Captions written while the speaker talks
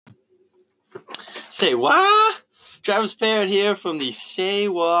Say what? Travis Parrott here from the Say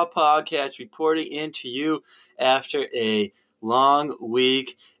What podcast, reporting into you after a long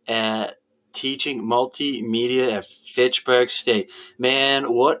week at teaching multimedia at Fitchburg State.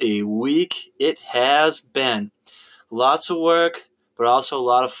 Man, what a week it has been. Lots of work, but also a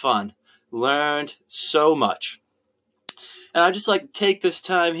lot of fun. Learned so much. And I'd just like to take this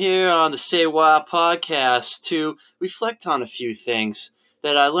time here on the Say What podcast to reflect on a few things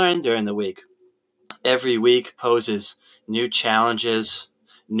that I learned during the week. Every week poses new challenges,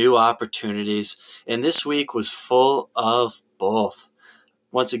 new opportunities, and this week was full of both.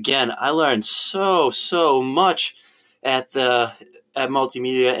 Once again, I learned so much at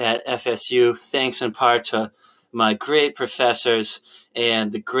multimedia at FSU, thanks in part to my great professors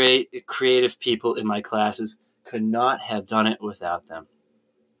and the great creative people in my classes. Could not have done it without them.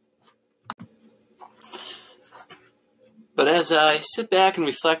 But as I sit back and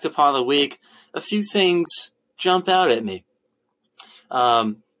reflect upon the week, a few things jump out at me.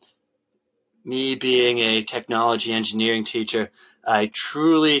 Me being a technology engineering teacher, I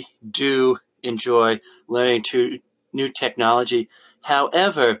truly do enjoy learning new technology.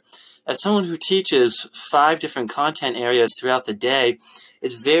 However, as someone who teaches 5 different content areas throughout the day,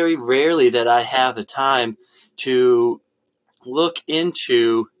 it's very rarely that I have the time to look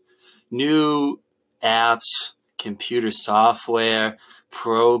into new apps, computer software,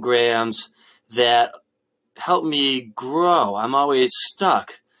 programs that help me grow. I'm always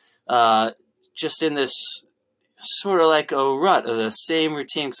stuck just in this sort of like a rut of the same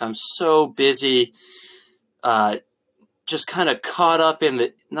routine because I'm so busy, just kind of caught up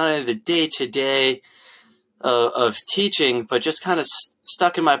in not only the day-to-day of teaching, but just kind of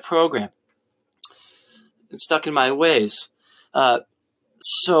stuck in my program and stuck in my ways.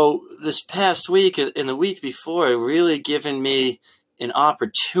 So this past week and the week before, it really given me an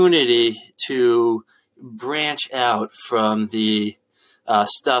opportunity to branch out from the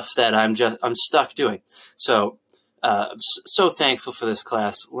stuff that I'm stuck doing. So so thankful for this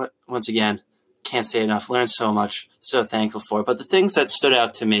class. Once again, can't say enough. Learned so much. So thankful for it. But the things that stood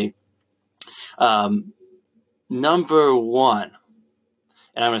out to me, number one,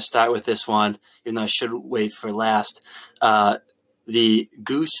 and I'm going to start with this one, even though I should wait for last. The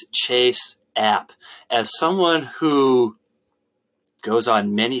Goose Chase app. As someone who goes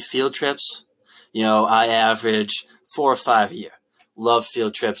on many field trips, I average 4 or 5 a year. Love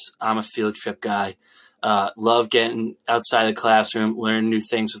field trips. I'm a field trip guy. Love getting outside the classroom, learning new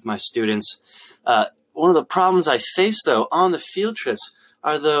things with my students. One of the problems I face, though, on the field trips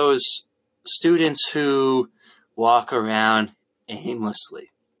are those students who walk around aimlessly.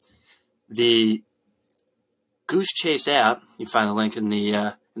 The Goose Chase app, you find the link in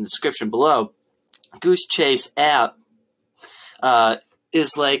the description below. Goose Chase app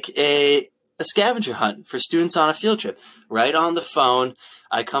is like a scavenger hunt for students on a field trip. Right on the phone,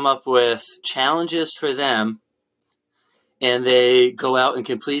 I come up with challenges for them, and they go out and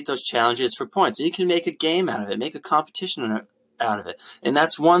complete those challenges for points. And you can make a game out of it, make a competition out of it. And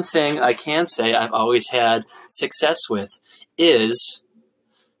that's one thing I can say I've always had success with is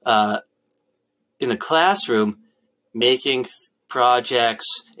in the classroom, making projects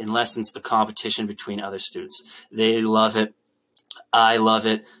and lessons a competition between other students. They love it. I love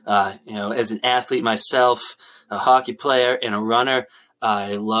it. As an athlete myself, a hockey player and a runner,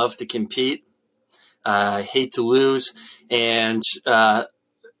 I love to compete. I hate to lose. And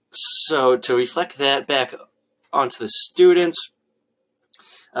so to reflect that back onto the students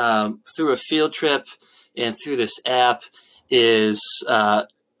through a field trip and through this app is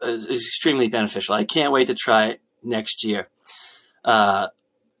extremely beneficial. I can't wait to try it next year. And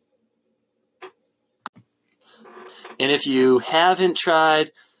if you haven't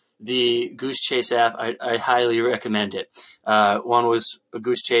tried the Goose Chase app, I highly recommend it. A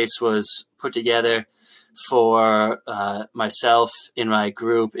Goose Chase was put together for myself in my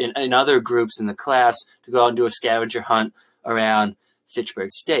group and other groups in the class to go out and do a scavenger hunt around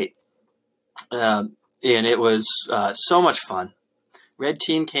Fitchburg State. And it was so much fun. Red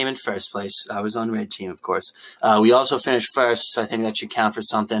team came in first place. I was on red team, of course. We also finished first, so I think that should count for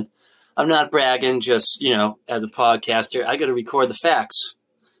something. I'm not bragging, just, as a podcaster, I got to record the facts.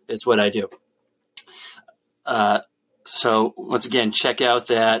 It's what I do. So once again, check out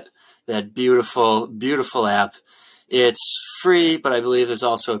that beautiful, beautiful app. It's free, but I believe there's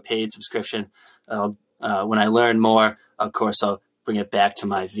also a paid subscription. When I learn more, of course, I'll bring it back to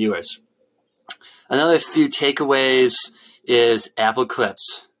my viewers. Another few takeaways is Apple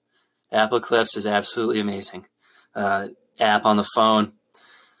Clips. Apple Clips is absolutely amazing. App on the phone.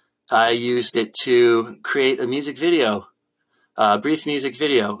 I used it to create a music video, a brief music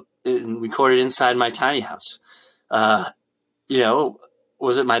video and recorded inside my tiny house. Was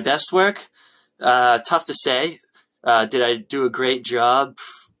it my best work? Tough to say. Did I do a great job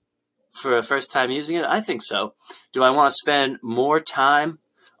for a first time using it? I think so. Do I want to spend more time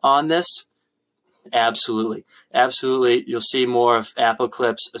on this? Absolutely. Absolutely. You'll see more of Apple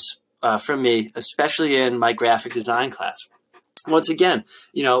Clips from me, especially in my graphic design class. Once again,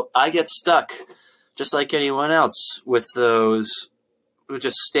 I get stuck just like anyone else with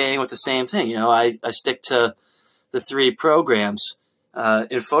just staying with the same thing. I stick to the 3 programs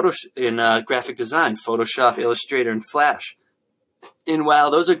in graphic design: Photoshop, Illustrator, and Flash. And while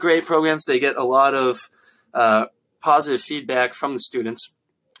those are great programs, they get a lot of positive feedback from the students.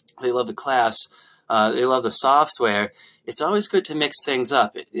 They love the class. They love the software. It's always good to mix things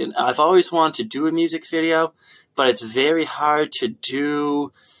up. And I've always wanted to do a music video, but it's very hard to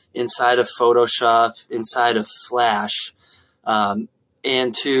do inside of Photoshop, inside of Flash,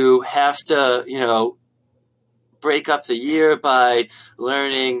 and to have to, break up the year by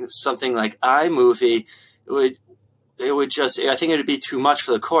learning something like iMovie, I think it would be too much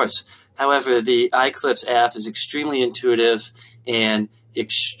for the course. However, the iClips app is extremely intuitive and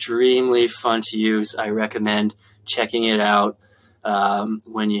extremely fun to use. I recommend checking it out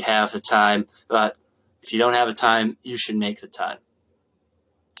when you have the time. But if you don't have the time, you should make the time.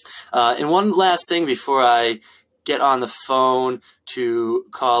 And one last thing before I get on the phone to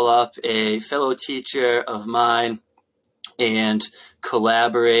call up a fellow teacher of mine and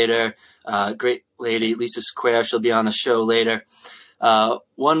collaborator, great lady, Lisa Square. She'll be on the show later.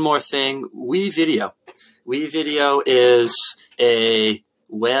 One more thing, WeVideo. WeVideo is a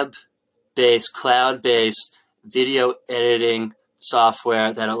web-based, cloud-based video editing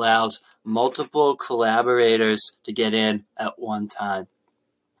software that allows multiple collaborators to get in at one time.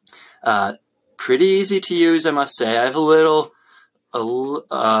 Pretty easy to use, I must say. I have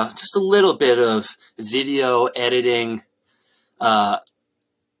just a little bit of video editing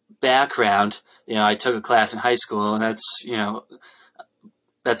background. I took a class in high school, and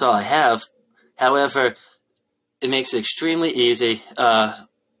that's all I have. However, it makes it extremely easy.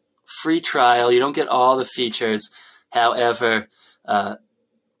 Free trial. You don't get all the features. However,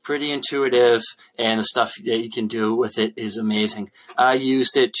 pretty intuitive, and the stuff that you can do with it is amazing. I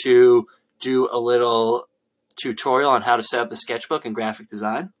used it to do a little tutorial on how to set up a sketchbook in graphic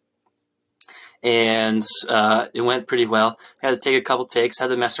design, and it went pretty well. I had to take a couple takes, had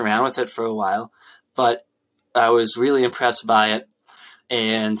to mess around with it for a while, but I was really impressed by it,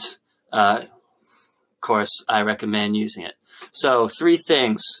 and of course, I recommend using it. So 3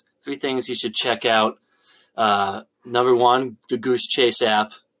 things you should check out. Number 1, the Goose Chase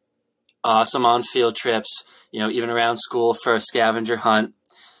app. Awesome on field trips, even around school for a scavenger hunt.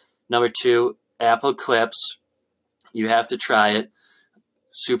 Number 2, Apple Clips. You have to try it.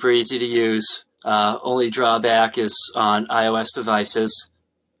 Super easy to use. Only drawback is on iOS devices.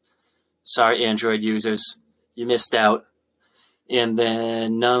 Sorry, Android users. You missed out. And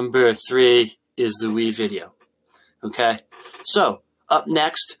then number 3 is the WeVideo. Okay? So, up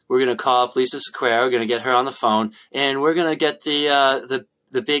next, we're going to call up Lisa Sequeira. We're going to get her on the phone, and we're going to get the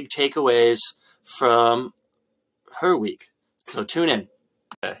big takeaways from her week. So tune in.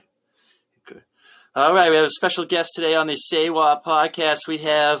 Okay. Good. All right, we have a special guest today on the Say What podcast. We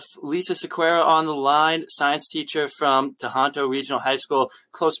have Lisa Sequeira on the line, science teacher from Tohoto Regional High School,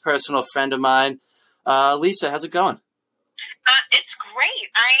 close personal friend of mine. Lisa, how's it going? It's great.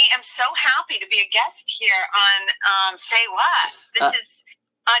 I am so happy to be a guest here on Say What. This is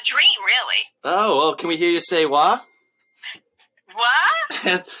a dream, really. Oh, well, can we hear you say what?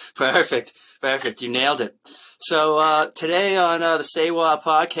 What? Perfect. You nailed it. So today on the Say What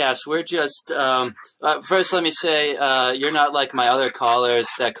podcast, we're just first let me say you're not like my other callers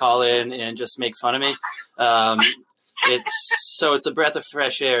that call in and just make fun of me. It's a breath of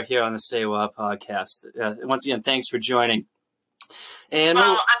fresh air here on the Say What podcast. Once again, thanks for joining. And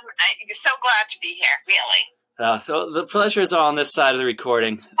I'm so glad to be here, really. So the pleasure is all on this side of the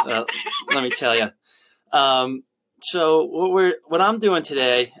recording. Let me tell you. So what I'm doing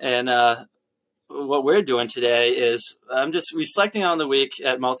today, and what we're doing today is I'm just reflecting on the week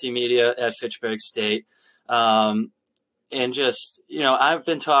at multimedia at Fitchburg State, and just I've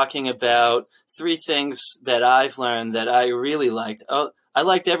been talking about 3 things that I've learned that I really liked. I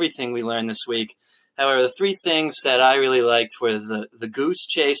liked everything we learned this week. However, the 3 things that I really liked were the Goose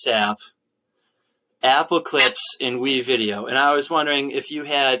Chase app, Apple Clips, and WeVideo. And I was wondering if you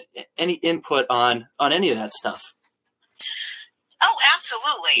had any input on any of that stuff. Oh,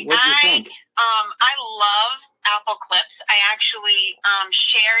 absolutely. What do you think? I love Apple Clips. I actually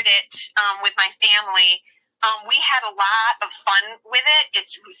shared it with my family We had a lot of fun with it.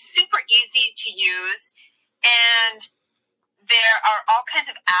 It's super easy to use, and there are all kinds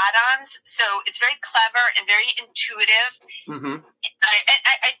of add-ons, so it's very clever and very intuitive. Mm-hmm.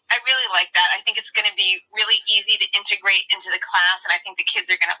 I really like that. I think it's going to be really easy to integrate into the class, and I think the kids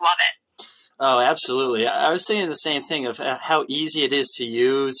are going to love it. Oh, absolutely. I was saying the same thing of how easy it is to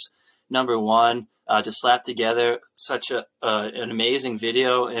use, number one, to slap together such an amazing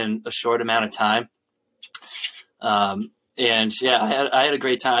video in a short amount of time. And yeah, I had a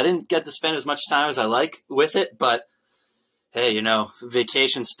great time. I didn't get to spend as much time as I like with it, but hey,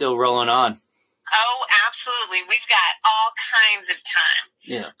 vacation's still rolling on. Oh, absolutely. We've got all kinds of time.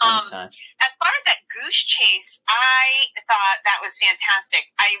 Yeah, time. As far as that goose chase, I thought that was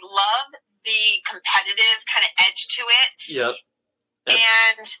fantastic. I love the competitive kind of edge to it. Yep.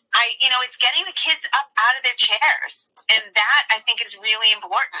 And it's getting the kids up out of their chairs. And that, I think, is really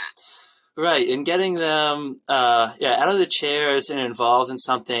important. Right, and getting them out of the chairs and involved in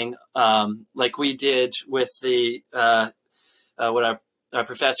something like we did with the what our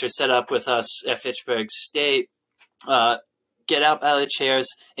professor set up with us at Fitchburg State, get out of the chairs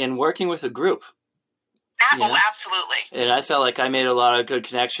and working with a group. Oh, absolutely. And I felt like I made a lot of good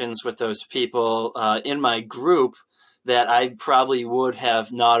connections with those people in my group that I probably would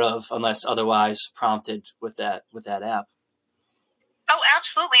have not of unless otherwise prompted with that app. Oh,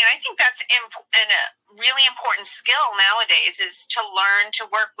 absolutely. And I think that's a really important skill nowadays is to learn to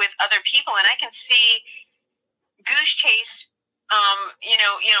work with other people. And I can see Goose Chase,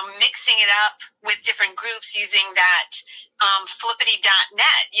 mixing it up with different groups using that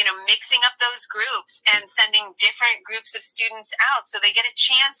flippity.net, mixing up those groups and sending different groups of students out so they get a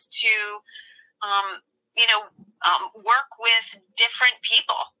chance to, work with different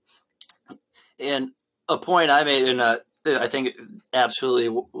people. And a point I made I think it absolutely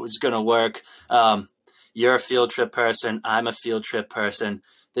was going to work. You're a field trip person. I'm a field trip person.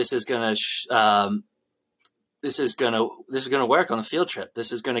 This is going to work on the field trip.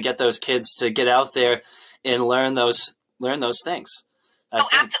 This is going to get those kids to get out there and learn those things.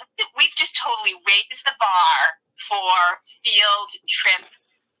 Absolutely. We've just totally raised the bar for field trip,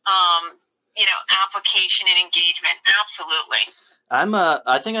 application and engagement. Absolutely.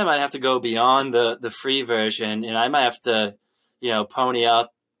 I think I might have to go beyond the free version, and I might have to, pony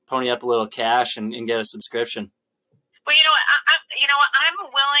up a little cash and get a subscription. Well, I'm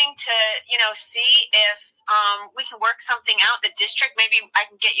willing to, see if we can work something out. The district, maybe I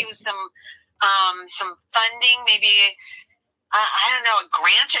can get you some funding, maybe I don't know, a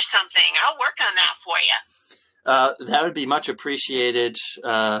grant or something. I'll work on that for you. That would be much appreciated.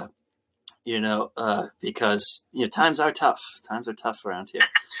 Because times are tough. Times are tough around here.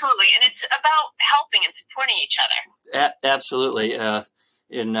 Absolutely, and it's about helping and supporting each other. Absolutely.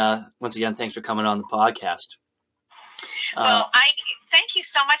 And once again, thanks for coming on the podcast. Well, I thank you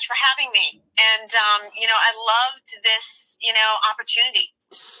so much for having me, and I loved this opportunity.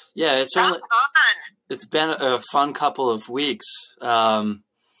 Yeah, it's been a fun couple of weeks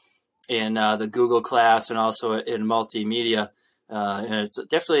in the Google class and also in multimedia, and it's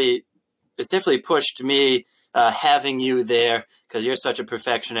definitely pushed me having you there because you're such a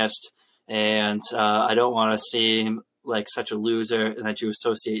perfectionist, and I don't want to seem like such a loser and that you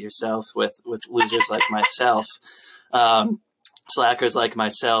associate yourself with losers like myself, slackers like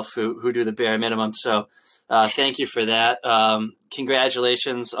myself who do the bare minimum. So thank you for that.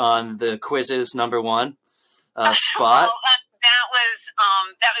 Congratulations on the quizzes #1 spot.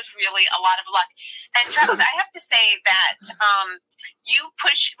 That was really a lot of luck. And Travis, I have to say that you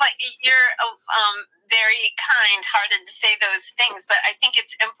push, like, you're very kind-hearted to say those things, but I think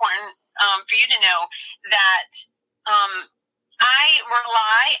it's important for you to know that I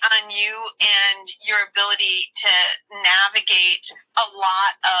rely on you and your ability to navigate a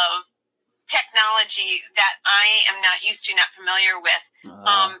lot of technology that I am not used to, not familiar with.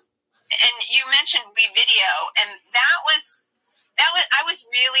 And you mentioned WeVideo, and I was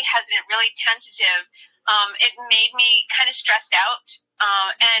really hesitant, really tentative. It made me kind of stressed out,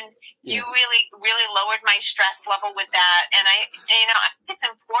 and yes. You really, really lowered my stress level with that. And I think it's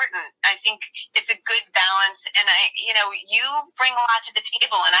important. I think it's a good balance, and you bring a lot to the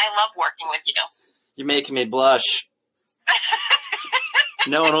table, and I love working with you. You're making me blush.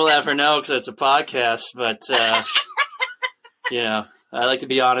 No one will ever know because it's a podcast, but I like to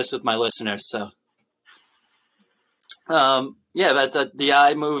be honest with my listeners. So, but the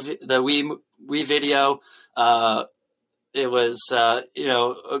iMovie, the WeVideo, it was,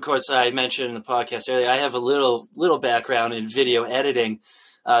 of course, I mentioned in the podcast earlier, I have a little background in video editing,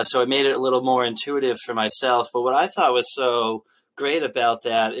 so it made it a little more intuitive for myself. But what I thought was so great about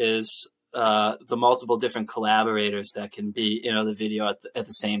that is the multiple different collaborators that can be in the video at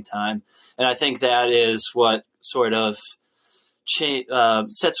the same time. And I think that is what sort of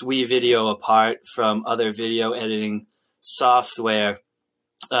sets WeVideo apart from other video editing software,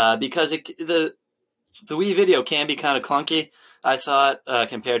 because the WeVideo can be kind of clunky, I thought,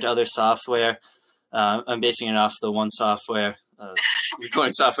 compared to other software. I'm basing it off the one software,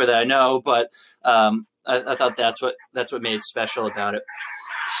 recording software that I know, but I thought that's what made special about it.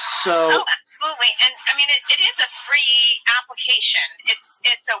 So, oh, absolutely, and I mean it is a free application.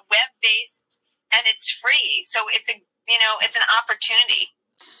 It's a web-based and it's free, so it's an opportunity.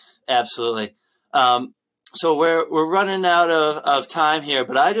 Absolutely. So we're running out of time here,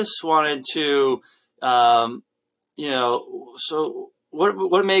 but I just wanted to, so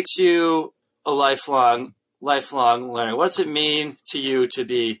what makes you a lifelong learner? What's it mean to you to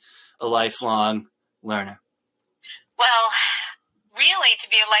be a lifelong learner? Well, really, to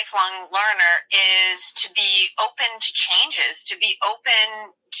be a lifelong learner is to be open to changes, to be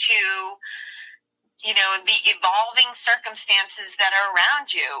open to, the evolving circumstances that are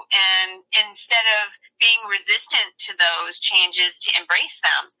around you. And instead of being resistant to those changes, to embrace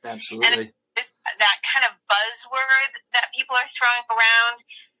them. Absolutely. And there's that kind of buzzword that people are throwing around,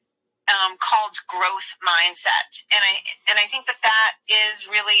 called growth mindset. And I think that is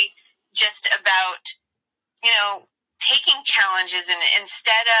really just about, taking challenges, and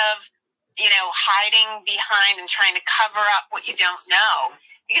instead of, hiding behind and trying to cover up what you don't know,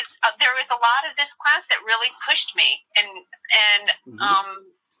 because there was a lot of this class that really pushed me, and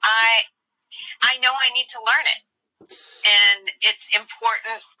I know I need to learn it, and it's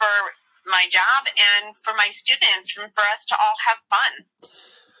important for my job and for my students, for us to all have fun.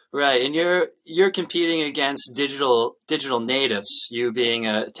 Right, and you're competing against digital natives, you being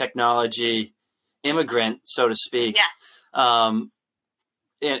a technology immigrant, so to speak. Yeah.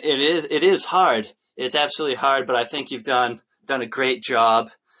 It is hard. It's absolutely hard, but I think you've done a great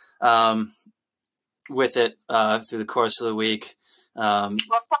job with it through the course of the week. Well,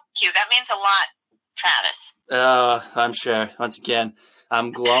 thank you. That means a lot, Travis. I'm sure. Once again,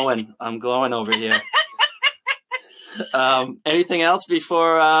 I'm glowing. I'm glowing over here. Anything else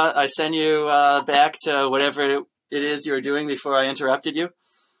before I send you back to whatever it is you were doing before I interrupted you?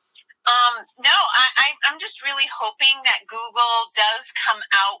 No, I'm just really hoping that Google does come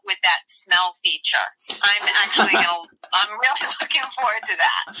out with that smell feature. I'm really looking forward to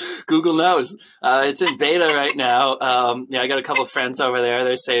that. Google knows. It's in beta right now. I got a couple of friends over there.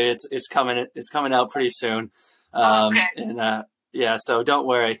 They say it's coming out pretty soon. Okay. And so don't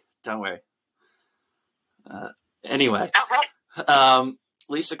worry. Anyway. Okay.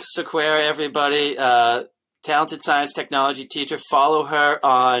 Lisa Sequeira, everybody, talented science technology teacher. Follow her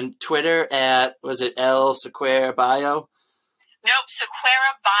on Twitter at, was it L Sequeira Bio? Nope,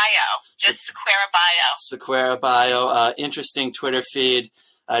 Sequeira Bio. Just Sequeira Bio. Sequeira Bio. Interesting Twitter feed.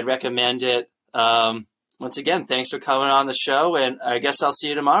 I'd recommend it. Once again, thanks for coming on the show, and I guess I'll see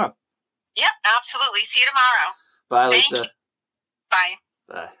you tomorrow. Yep, absolutely. See you tomorrow. Bye, Lisa. Thank you. Bye.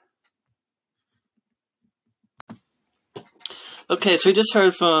 Bye. Okay, so we just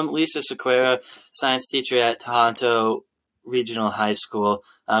heard from Lisa Sequeira, science teacher at Tohoto Regional High School.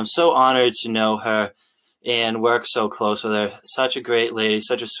 I'm so honored to know her and work so close with her. Such a great lady,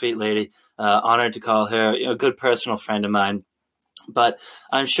 such a sweet lady. Honored to call her a good personal friend of mine. But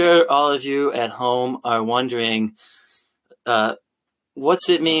I'm sure all of you at home are wondering, what's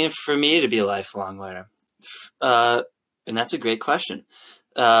it mean for me to be a lifelong learner? And that's a great question.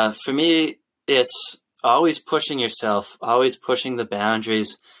 For me, it's always pushing yourself, always pushing the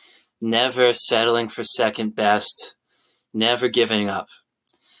boundaries, never settling for second best, never giving up.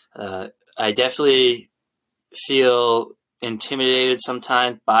 I definitely feel intimidated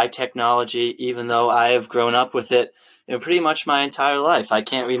sometimes by technology, even though I have grown up with it pretty much my entire life. I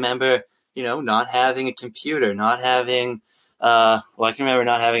can't remember, not having a computer, not having, I can remember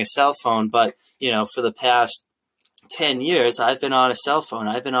not having a cell phone, but, for the past 10 years, I've been on a cell phone.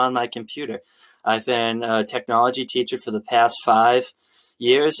 I've been on my computer. I've been a technology teacher for the past 5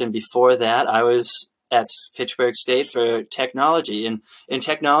 years, and before that, I was at Fitchburg State for technology, and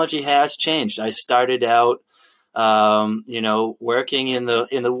technology has changed. I started out, working in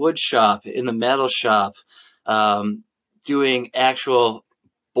the wood shop, in the metal shop, doing actual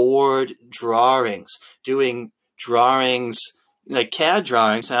board drawings, doing drawings like CAD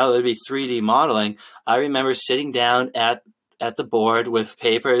drawings. Now it'd be 3D modeling. I remember sitting down at the board with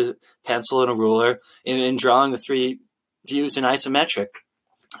paper, pencil, and a ruler, and drawing the 3 views in isometric.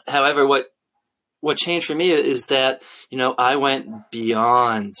 However, what changed for me is that, I went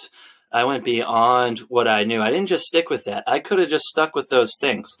beyond I went beyond what I knew. I didn't just stick with that. I could have just stuck with those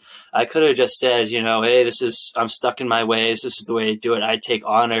things. I could have just said, hey, I'm stuck in my ways. This is the way to do it. I take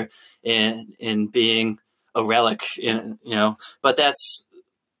honor in being a relic, but that's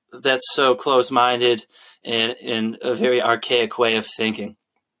so close-minded and in a very archaic way of thinking.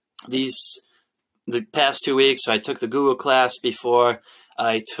 The past 2 weeks, I took the Google class before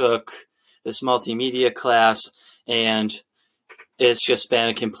I took this multimedia class, and it's just been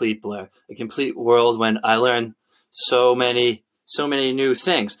a complete blur, a complete whirlwind. I learned so many new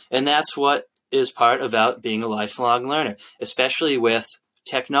things. And that's what is part about being a lifelong learner, especially with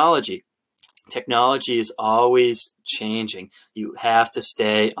technology. Technology is always changing. You have to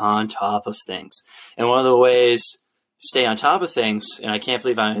stay on top of things. And one of the ways to stay on top of things, and I can't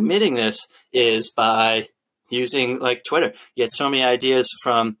believe I'm admitting this, is by using like Twitter. You get so many ideas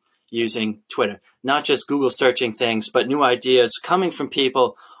from using Twitter, not just Google searching things, but new ideas coming from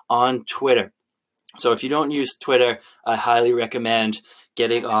people on Twitter. So if you don't use Twitter, I highly recommend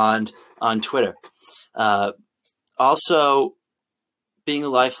getting on Twitter. Also, being a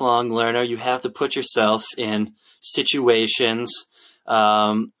lifelong learner, you have to put yourself in situations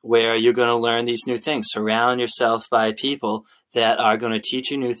where you're going to learn these new things. Surround yourself by people that are going to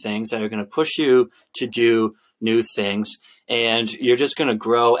teach you new things, that are going to push you to do new things. And you're just going to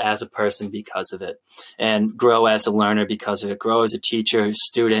grow as a person because of it, and grow as a learner because of it, grow as a teacher,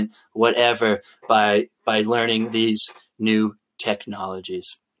 student, whatever, by learning these new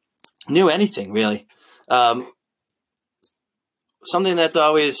technologies. New anything, really. Something that's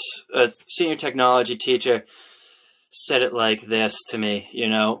always a senior technology teacher said it like this to me,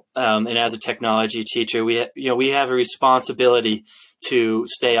 and as a technology teacher, we have a responsibility to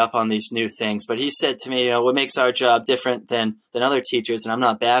stay up on these new things. But he said to me, what makes our job different than other teachers, and I'm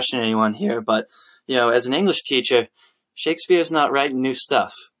not bashing anyone here, but, as an English teacher, Shakespeare's not writing new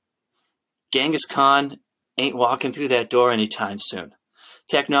stuff. Genghis Khan ain't walking through that door anytime soon.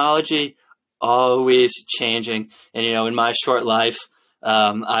 Technology, always changing. And, in my short life,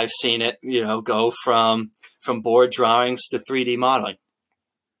 I've seen it, go from board drawings to 3D modeling.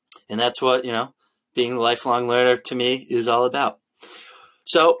 And that's what, being a lifelong learner to me is all about.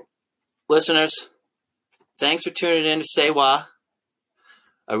 So, listeners, thanks for tuning in to Say Wah.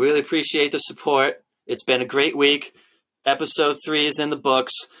 I really appreciate the support. It's been a great week. Episode 3 is in the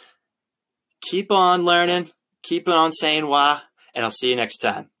books. Keep on learning. Keep on saying wah. And I'll see you next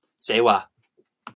time. Say wah.